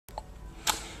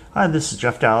Hi, this is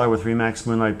Jeff Dowler with Remax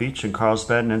Moonlight Beach in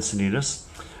Carlsbad and Encinitas.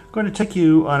 I'm going to take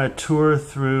you on a tour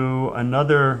through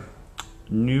another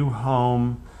new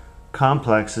home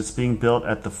complex that's being built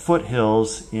at the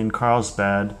Foothills in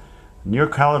Carlsbad near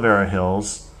Calavera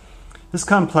Hills. This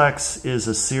complex is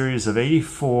a series of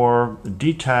 84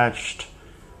 detached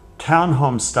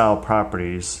townhome style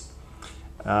properties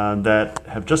that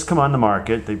have just come on the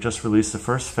market. They've just released the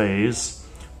first phase,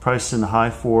 priced in the high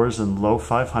 4s and low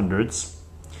 500s.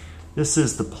 This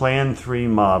is the Plan 3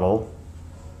 model.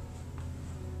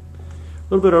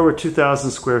 A little bit over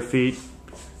 2,000 square feet,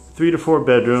 3 to 4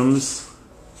 bedrooms,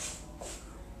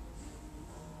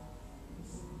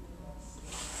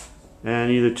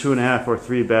 and either 2.5 or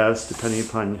 3 baths, depending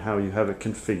upon how you have it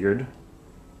configured.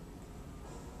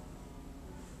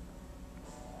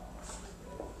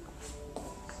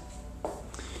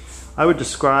 I would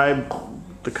describe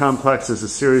the complex as a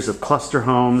series of cluster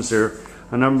homes. There are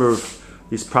a number of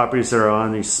these properties that are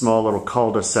on these small little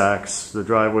cul-de-sacs. The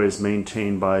driveway is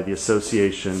maintained by the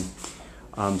association.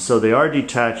 So they are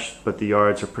detached, but the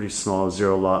yards are pretty small,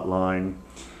 0 lot line.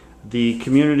 The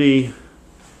community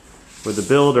or the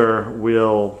builder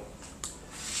will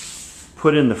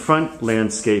put in the front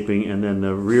landscaping and then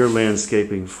the rear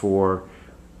landscaping for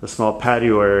the small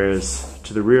patio areas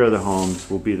to the rear of the homes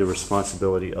will be the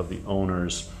responsibility of the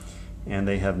owners. And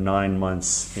they have 9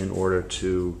 months in order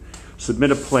to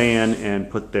submit a plan and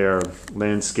put their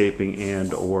landscaping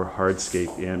and or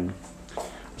hardscape in.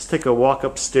 Let's take a walk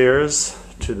upstairs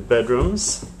to the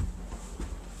bedrooms.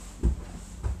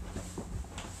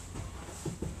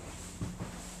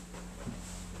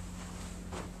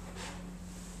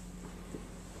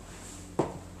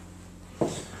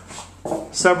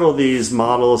 Several of these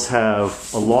models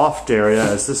have a loft area,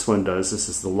 as this one does. This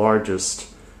is the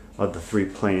largest of the 3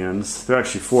 plans. There are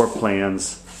actually 4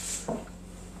 plans.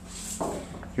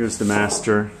 Here's the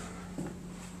master.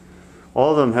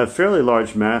 All of them have fairly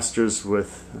large masters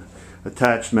with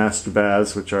attached master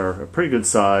baths, which are a pretty good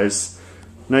size.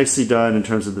 Nicely done in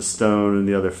terms of the stone and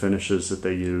the other finishes that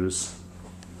they use.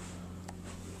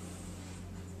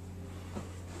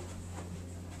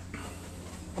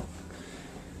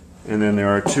 And then there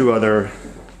are 2 other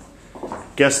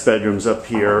guest bedrooms up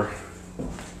here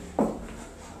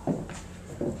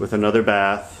with another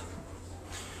bath.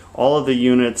 All of the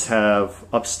units have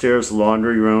upstairs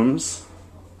laundry rooms.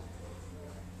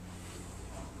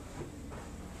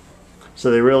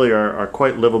 So they really are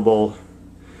quite livable.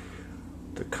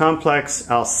 The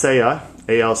complex Alcea,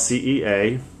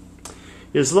 A-L-C-E-A,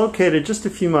 is located just a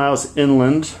few miles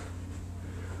inland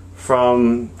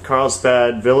from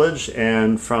Carlsbad Village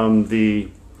and from the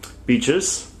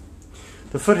beaches.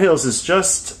 The Foothills is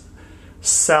just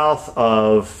south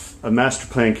of a master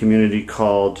plan community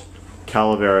called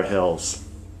Calavera Hills.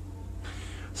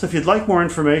 So if you'd like more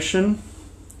information,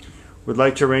 would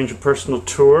like to arrange a personal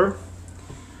tour,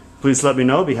 please let me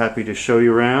know. I'll be happy to show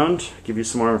you around, give you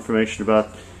some more information about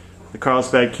the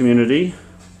Carlsbad community,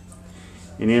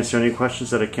 and answer any questions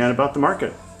that I can about the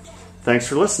market. Thanks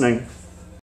for listening.